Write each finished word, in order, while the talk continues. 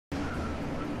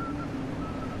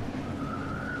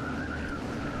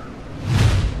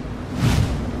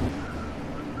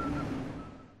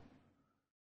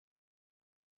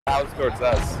bombs towards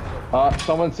us.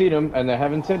 Someone's seen him and they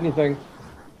haven't said anything.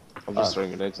 I'm just throwing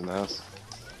grenades in the house.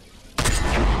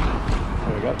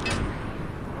 There we go.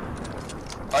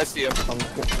 I see him. He's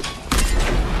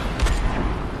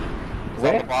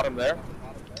Where? on the bottom there.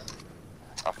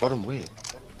 Bottom where?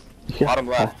 Bottom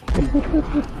left.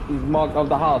 He's marked of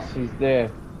the house. He's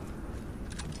there.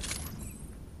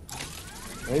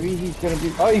 Maybe he's gonna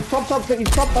be. Oh, he popped up. He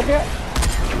popped up here.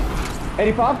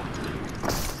 85.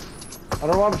 I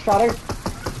don't know why I'm shouting.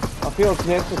 I feel it's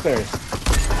necessary.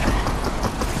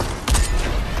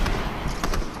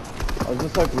 I was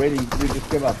just like ready to just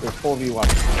give up this 4v1.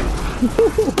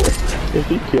 If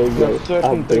he kills There are us,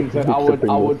 certain things that I would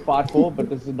clipping fight for, but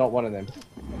this is not one of them.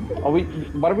 Are we?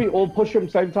 Why don't we all push him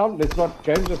same time? Let's not,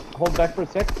 James, just hold back for a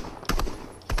sec.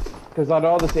 Because I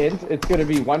know how this ends. It's going to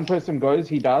be one person goes,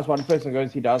 he dies, one person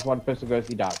goes, he dies, one person goes,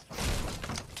 he dies.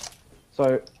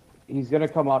 So, he's going to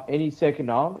come out any second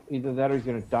now. Either that or he's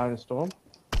going to die in a storm.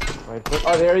 Wait for it.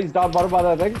 Oh, there he's down bottom by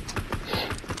that thing.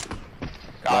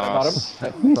 Got him.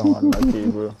 So unlucky,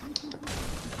 bro.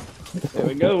 There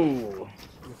we go.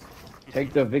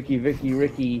 Take the Vicky,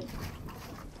 Ricky.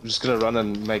 I'm just gonna run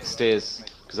and make stairs,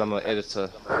 because I'm an editor.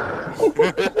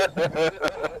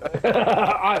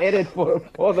 I edit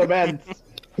for the man.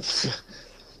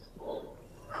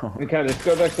 Okay, let's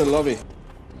go back to the lobby.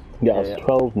 Yeah,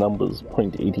 12 numbers,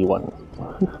 0.81.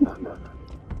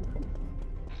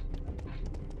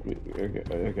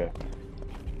 Okay.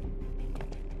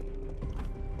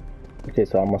 Okay,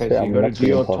 so I must say So I'm you gotta not do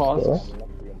your imposter. tasks.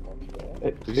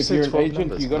 If you're an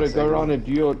agent, you gotta go around and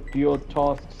do your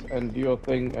tasks and do your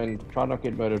thing and try not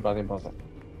get murdered by the imposter.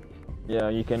 Yeah,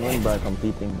 you can win by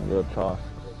completing your tasks.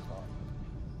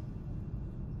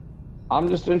 I'm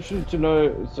just interested to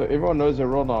know, so everyone knows their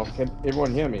role now. Can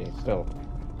everyone hear me still?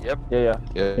 Yep. Yeah.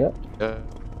 Yeah.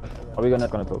 Are we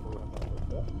not gonna talk?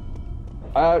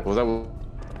 Well, that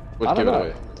would I give don't it know.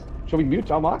 away. Should we mute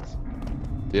our mics?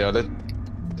 Yeah,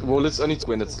 let's only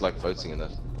when it's like voting in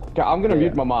it. Okay, I'm gonna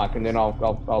mute my mic and then I'll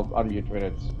unmute when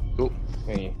it's Cool.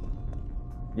 thingy.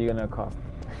 You're gonna cough.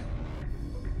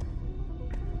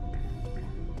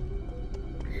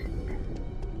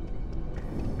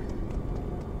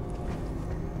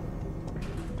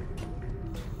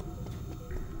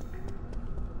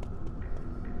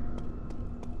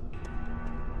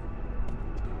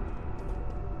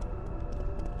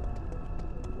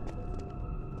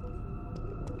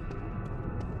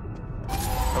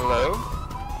 Hello?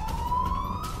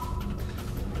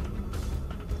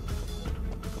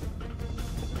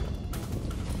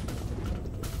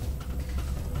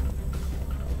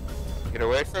 Get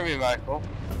away from me, Michael.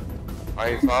 Why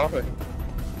are you following?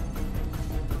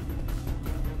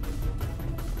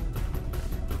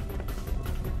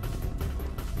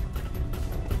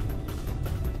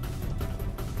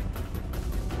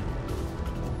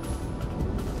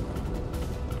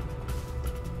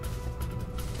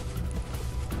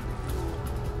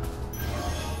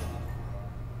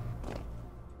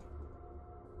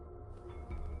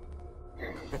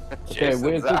 Okay,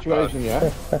 weird situation,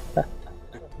 yeah?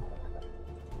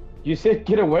 You said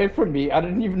get away from me. I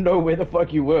didn't even know where the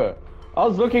fuck you were. I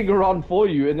was looking around for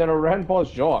you and then I ran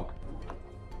past Jacques.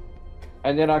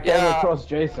 And then I came across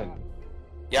Jason.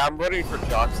 Yeah, I'm voting for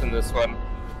Jocks in this one.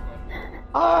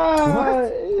 I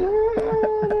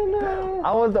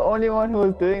was the only one who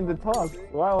was doing the talk.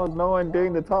 Why was no one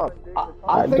doing the talk?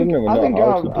 I think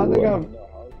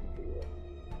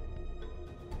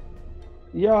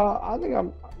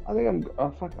I'm.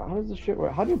 Fuck, how does this shit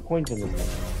work? How do you point in this thing?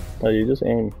 Oh, you just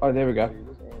aim. Oh, there we go.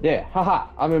 Yeah, haha,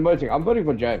 I'm emoting. I'm voting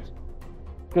for James.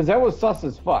 Because that was sus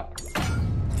as fuck.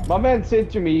 My man said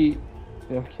to me...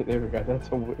 Okay, there we go, that's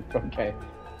a weird... Okay.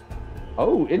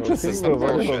 Oh, interesting. People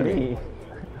voted for me.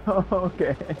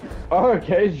 Okay.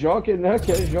 Okay, Jacques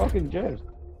and James.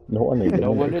 No one eliminated.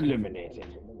 No one eliminated.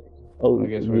 Oh, I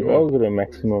guess we all got a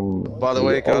maximum. By the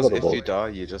way, we all guys, got a if vote. you die,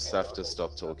 you just have to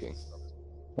stop talking.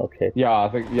 Okay. Yeah, I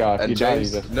think, yeah, if And you die, you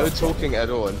James, just... no talking at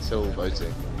all until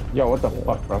voting. Yo, what the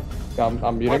fuck, bro?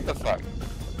 I'm muting. What the fuck?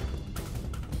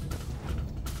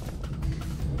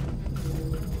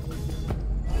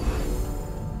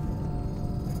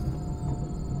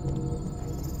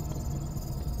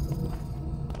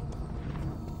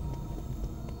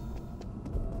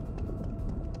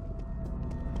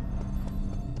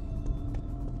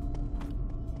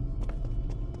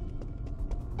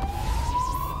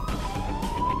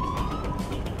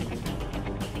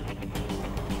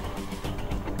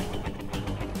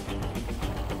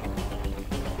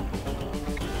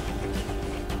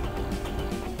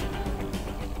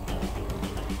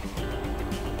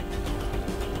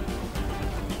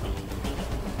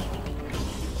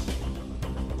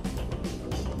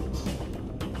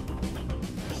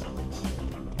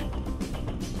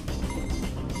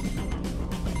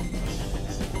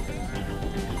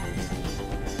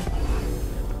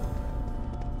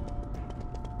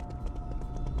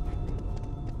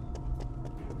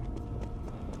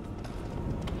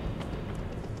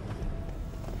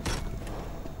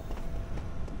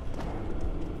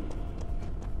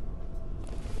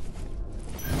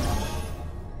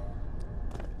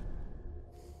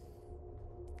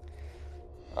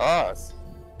 Us.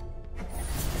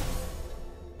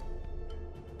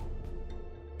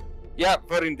 Yeah,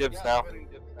 voting dibs now.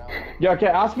 Yeah, okay,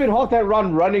 I spent half that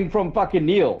run running from fucking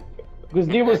Neil. Because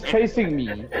Neil was chasing me.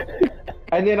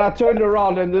 And then I turned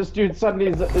around and this dude suddenly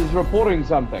is reporting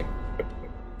something.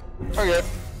 Okay.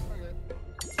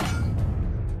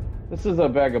 This is a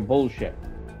bag of bullshit.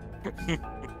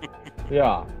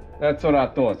 Yeah, that's what I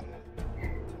thought.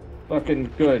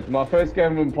 Fucking good. My first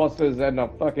game of imposters and I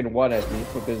fucking won at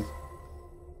least because...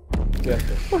 Yes.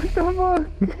 What the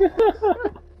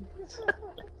fuck?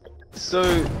 So,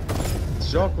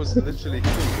 Jacques was literally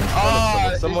killed.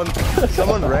 Ah,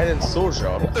 Someone ran and saw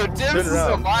Jacques, So dibs turned is a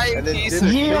around, lying and then piece dibs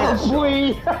of Yeah, killed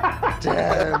boy!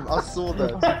 Damn, I saw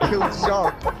that. He killed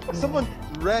Jacques. Someone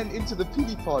ran into the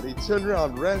pity party, turned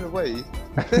around, ran away,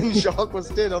 and Jacques was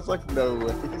dead. I was like, no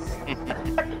way.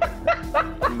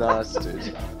 Nice,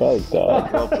 dude. Well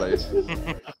done. Well played.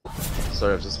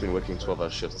 Sorry, I've just been working 12-hour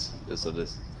shifts. Yes, it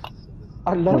is.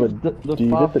 I No, love but the do you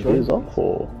get the joke. days off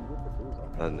or?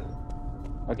 And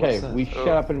Okay, What's that? we shut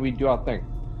up and we do our thing.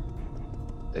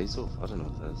 days off? I don't know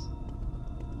what that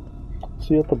is.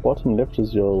 See at the bottom left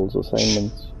is your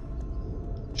assignments.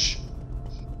 Shh.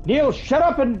 Neil, shut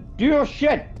up and do your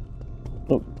shit!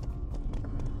 Oh,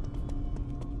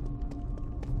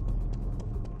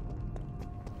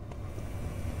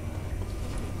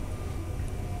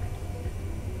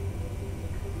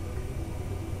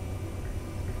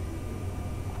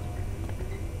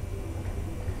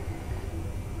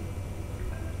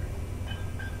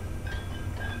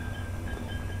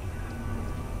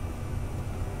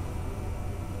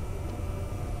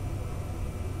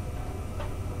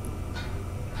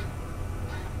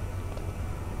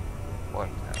 One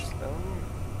pass down.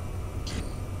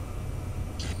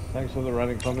 Thanks for the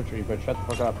running commentary, but shut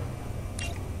the fuck up.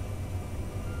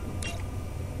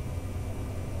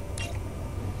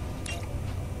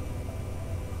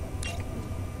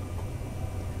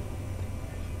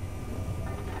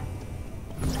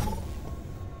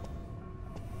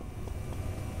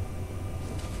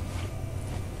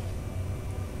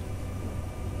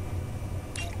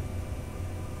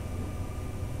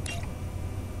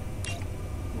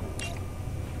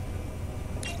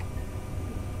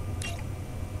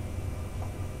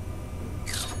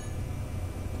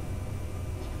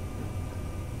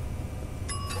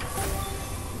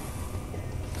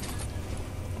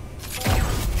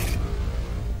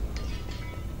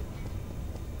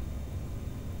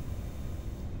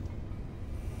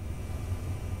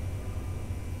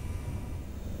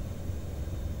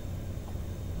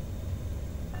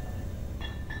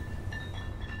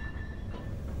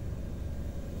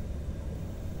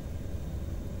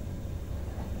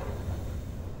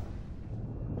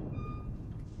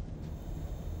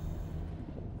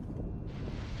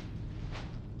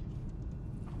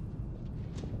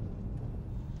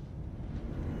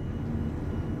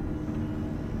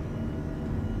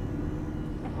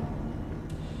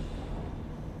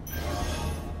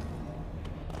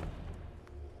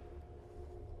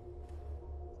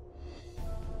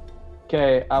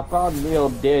 Okay, I found Neil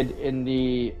dead in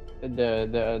the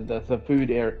food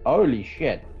area. Holy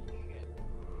shit.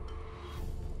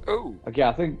 Oh. Okay,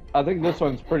 I think this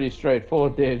one's pretty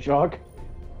straightforward there, Jog.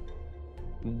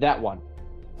 That one.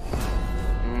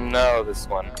 No, this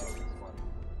one.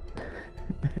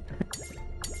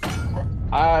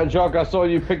 Jog, I saw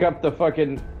you pick up the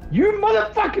fucking... You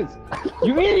motherfuckers!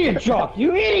 You idiot, Jog!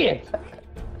 You idiot!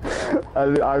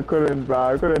 I couldn't, bro.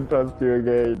 I couldn't trust you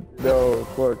again. No,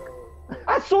 fuck.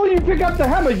 I saw you pick up the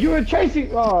hammer! You were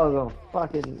chasing... Oh, the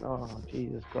fucking... Oh,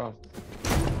 Jesus Christ.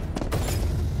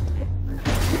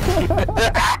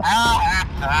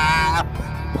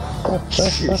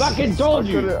 Fucking told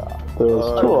you! there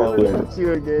was two of them. Trust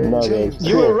you again. No, there's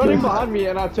You two were of running them. behind me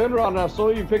and I turned around and I saw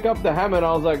you pick up the hammer and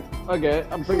I was like, okay,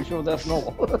 I'm pretty sure that's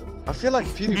normal. I feel like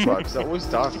PewDiePie because I always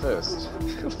die first.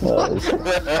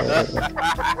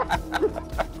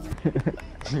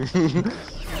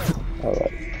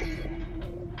 Alright.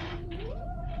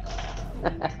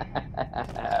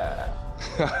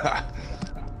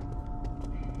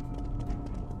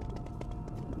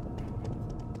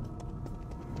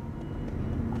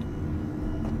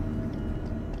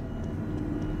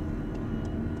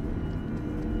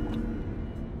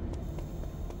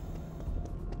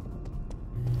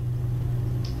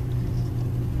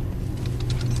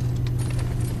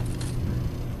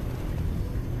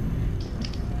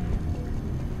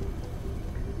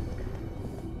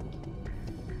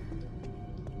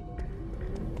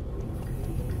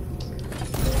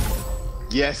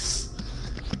 Yes!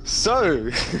 So,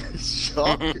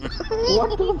 Jacques.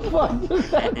 What the fuck does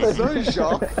that mean? So,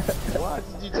 Jacques, why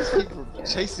did you just keep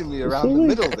chasing me around the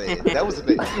middle there? That was a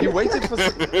bit. You waited for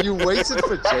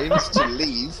James to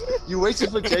leave. You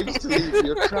waited for James to leave.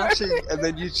 You're crouching, and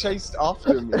then you chased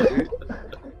after me, dude.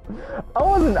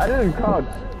 I didn't crouch.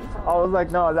 I was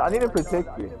like, no, I need to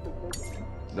protect you.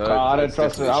 No, I don't it's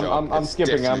trust it. definitely Jacques. I'm It's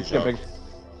skipping. I'm definitely skipping. Jacques.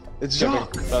 It's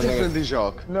Jacques. It's Don't think definitely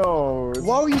Jacques. No.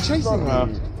 Why were you chasing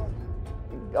me?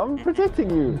 I'm protecting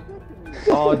you.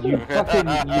 Oh, you fucking,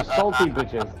 you salty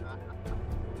bitches.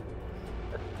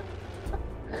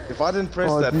 If I didn't press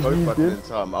Oh, that did vote you button did? in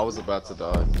time, I was about to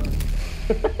die.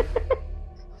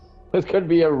 This could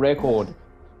be a record.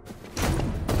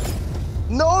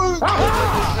 No!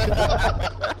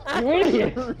 You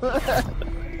idiot!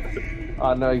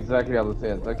 I know exactly how this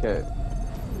ends. Okay.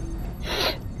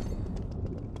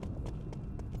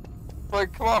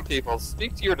 Like, come on, people,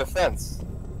 speak to your defense.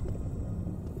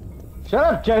 Shut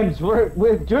up, James.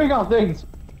 We're doing our things.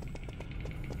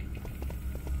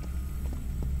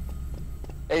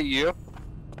 Hey, you.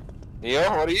 Neo,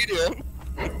 what are you doing?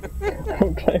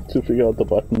 I'm trying to figure out the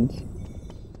buttons.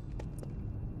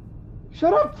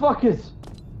 Shut up, fuckers.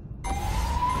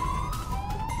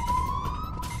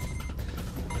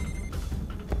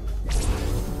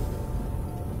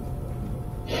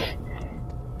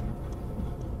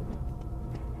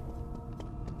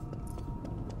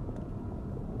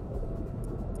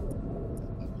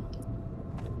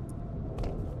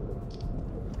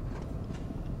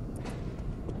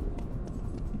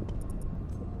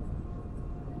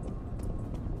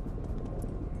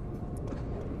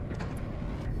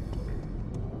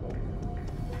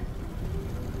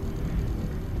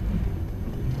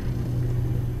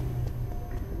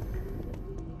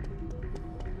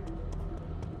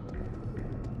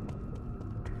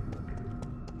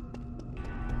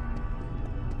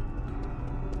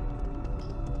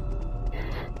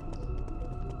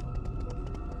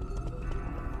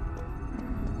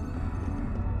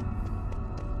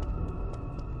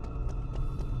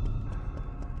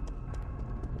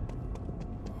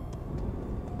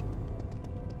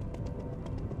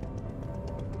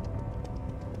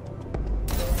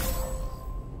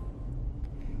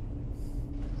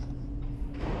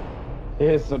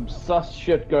 There's some sus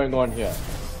shit going on here.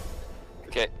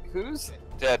 Okay, who's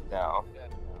dead now?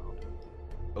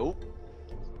 Oh,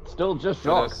 Still just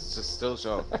no, Jacques. it's just still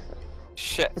Jacques.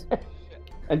 Shit.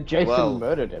 And Jason Well.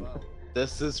 murdered him.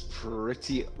 This is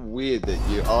pretty weird that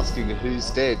you're asking who's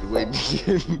dead when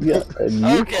you... Yeah, and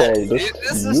you Okay, called this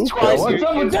this. is You twice called you What's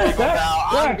up with accused that, people Zach? now.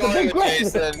 Yeah, I'm it's a going big with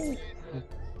question.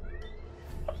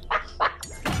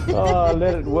 Jason. Oh,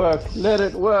 let it work. Let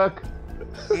it work.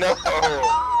 No.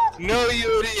 No,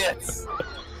 you idiots.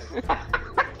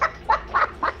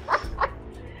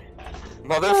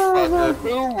 Motherfucker,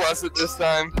 who was it this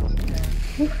time?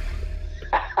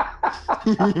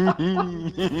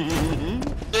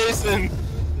 Jason!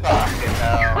 Fucking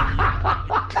hell.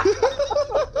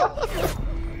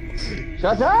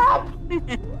 Shut up!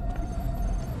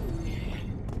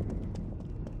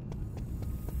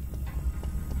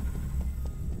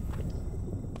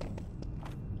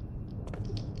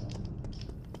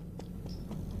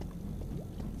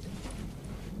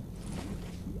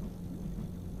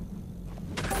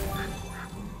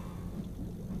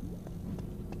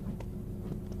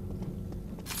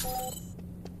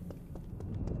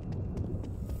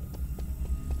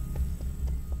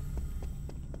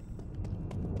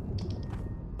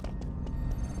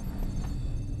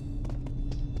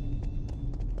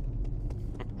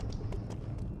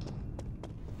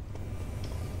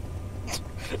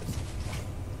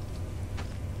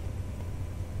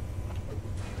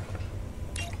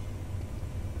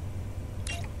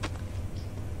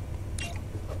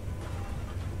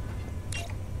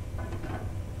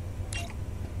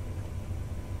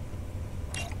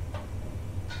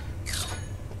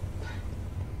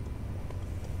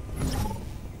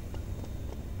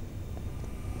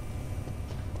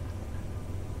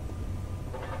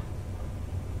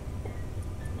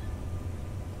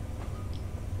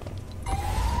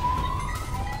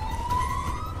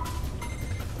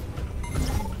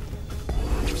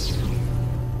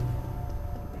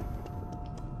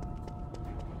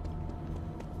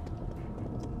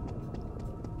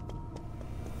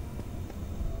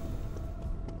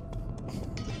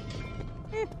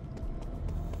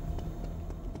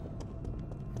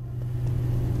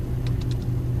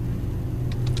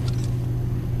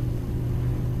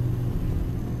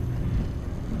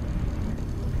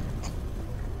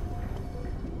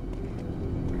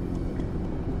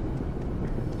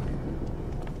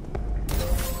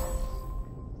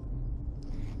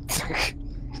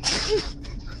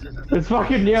 It's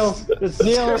fucking Neil. It's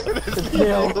Neil. It's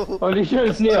Neil. Holy shit,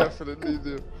 it's Neil. Definitely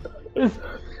do. It's...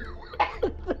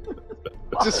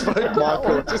 Just vote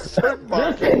Michael. Just vote This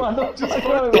Michael.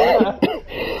 motherfucker.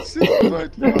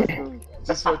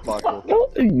 Just vote Michael.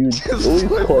 You always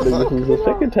call it. This is the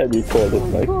second time you called it,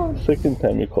 Mike. Second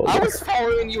time you called I it. was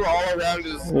following you all around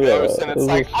his Yeah, ghost, and it it's was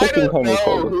like, the I second don't time we know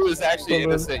called it. who is actually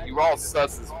innocent. You all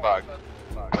sus as fuck.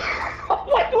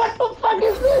 What the fuck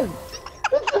is this?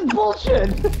 This is bullshit.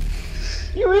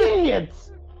 You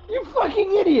idiots. You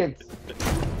fucking idiots.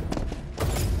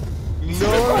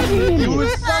 No, you were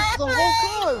sus the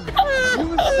whole time! You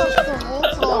were sus the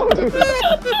whole time, David.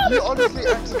 You honestly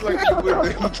acted like you were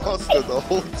the imposter the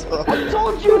whole time. I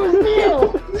told you it was Neil.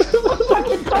 I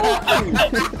fucking told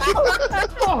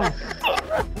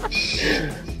you.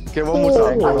 Okay, one more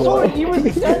time. I saw it. He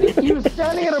was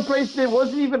standing at a place there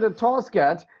wasn't even a task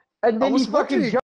at, and I then he was fucking watching. jumped.